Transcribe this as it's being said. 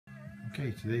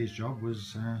Okay, today's job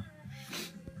was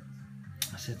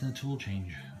setting a tool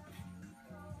change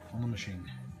on the machine.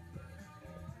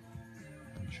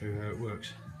 I'll show you how it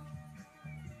works.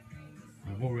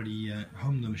 I've already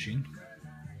homed the machine.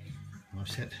 I've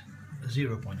set a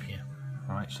 0 point here.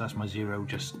 Alright, so that's my 0,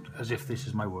 just as if this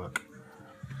is my work.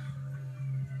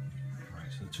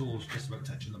 Right, so the tool's just about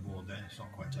touching the board there. It's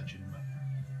not quite touching, but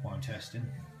while I'm testing.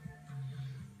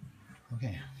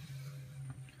 Okay.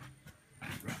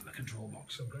 Grab the control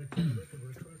box.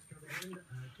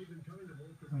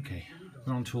 Okay,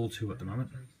 we're on tool 2 at the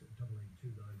moment.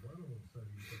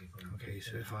 Okay,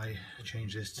 so if I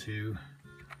change this to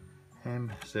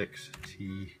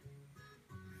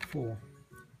M6T4,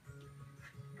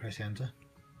 press enter.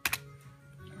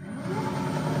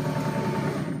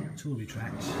 Tool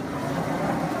retracts.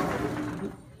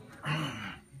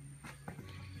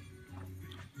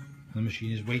 The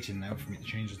machine is waiting now for me to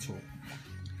change the tool.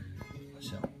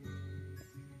 So,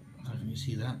 how can you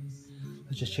see that?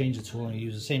 Let's just change the tool and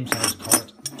use the same size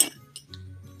collet.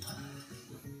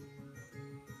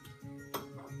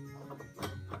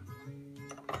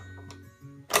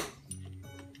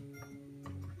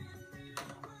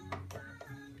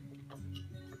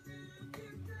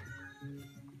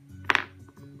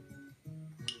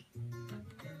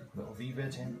 Little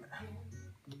V-bit in.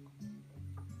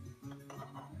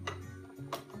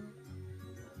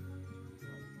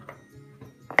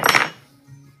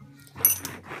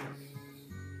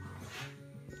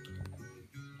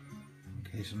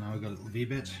 Okay, so now I've got a little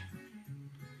V-bit,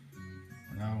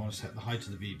 and now I want to set the height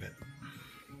of the V-bit.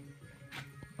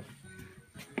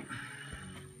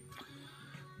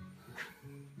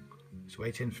 Just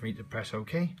waiting for me to press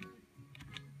OK.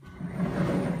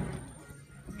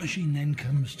 Machine then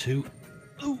comes to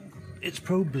its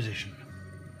probe position.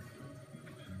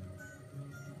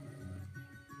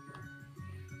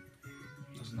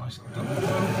 Does a nice little double,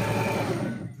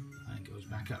 and it goes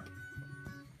back up.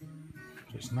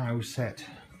 So it's now set.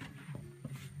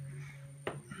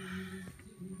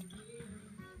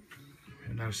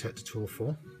 We're now set to tool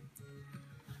 4.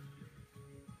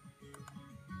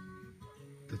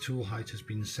 The tool height has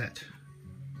been set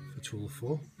for tool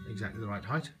 4, exactly the right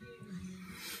height.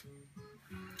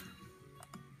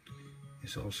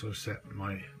 It's also set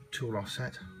my tool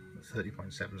offset at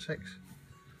 30.76,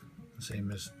 the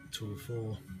same as tool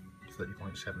 4,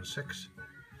 30.76.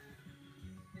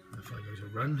 If I go to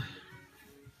run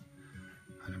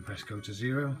and then press go to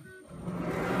 0,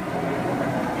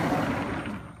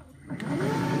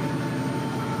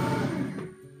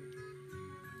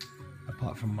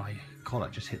 apart from my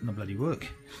collet just hitting the bloody work,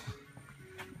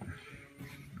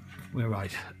 we're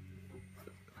right.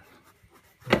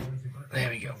 There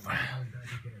we go.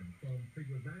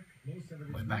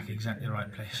 We're back exactly the right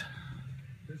place.